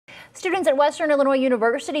Students at Western Illinois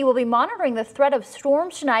University will be monitoring the threat of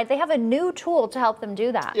storms tonight. They have a new tool to help them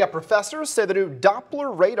do that. Yeah, professors say the new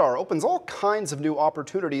Doppler radar opens all kinds of new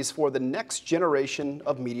opportunities for the next generation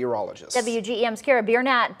of meteorologists. WGEM's Kara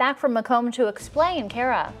Biernat back from Macomb to explain.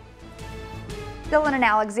 Kara. Dylan and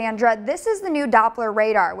Alexandra, this is the new Doppler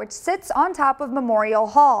radar, which sits on top of Memorial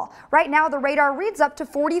Hall. Right now, the radar reads up to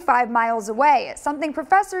 45 miles away. It's something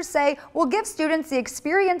professors say will give students the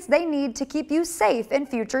experience they need to keep you safe in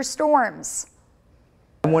future storms.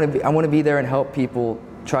 I want to be there and help people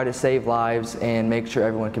try to save lives and make sure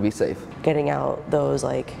everyone can be safe. Getting out those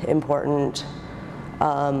important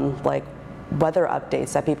weather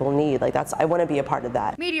updates that people need. I want to be a part of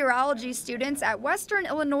that. Meteorology students at Western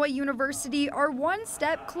Illinois University are one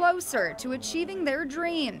step closer to achieving their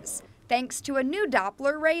dreams, thanks to a new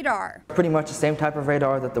Doppler radar. Pretty much the same type of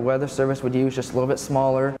radar that the Weather Service would use, just a little bit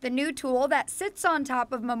smaller. The new tool that sits on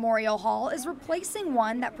top of Memorial Hall is replacing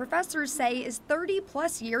one that professors say is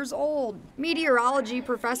 30+ years old. Meteorology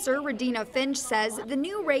professor Radina Finch says the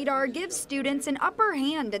new radar gives students an upper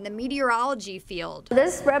hand in the meteorology field.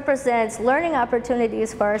 This represents learning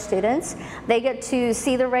opportunities for our students. They get to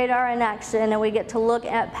see the radar in action, and we get to look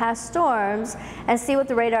at past storms and see what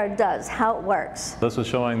the radar does, how it works. This was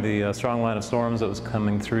showing the strong line of storms that was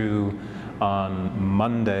coming through on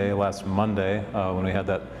last Monday, when we had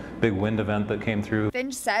that big wind event that came through.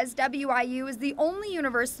 Finch says WIU is the only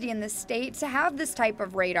university in the state to have this type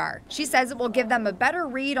of radar. She says it will give them a better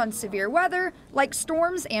read on severe weather like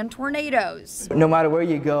storms and tornadoes. No matter where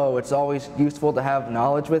you go, it's always useful to have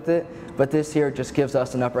knowledge with it, but this here just gives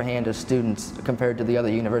us an upper hand as students compared to the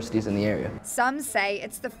other universities in the area. Some say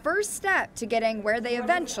it's the first step to getting where they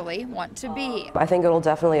eventually want to be. I think it'll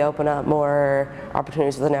definitely open up more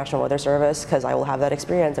opportunities with the National Weather Service because I will have that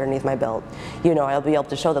experience underneath my belt. I'll be able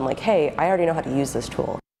to show them hey, I already know how to use this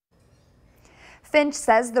tool. Finch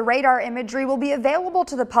says the radar imagery will be available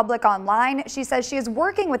to the public online. She says she is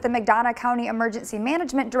working with the McDonough County Emergency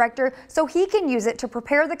Management Director so he can use it to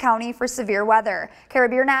prepare the county for severe weather. Kara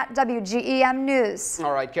Biernat, WGEM News.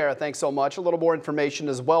 All right, Kara, thanks so much. A little more information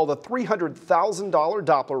as well. The $300,000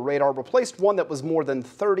 Doppler radar replaced one that was more than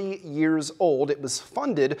 30 years old. It was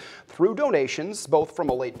funded through donations, both from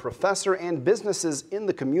a late professor and businesses in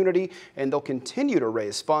the community, and they'll continue to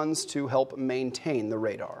raise funds to help maintain the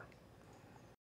radar.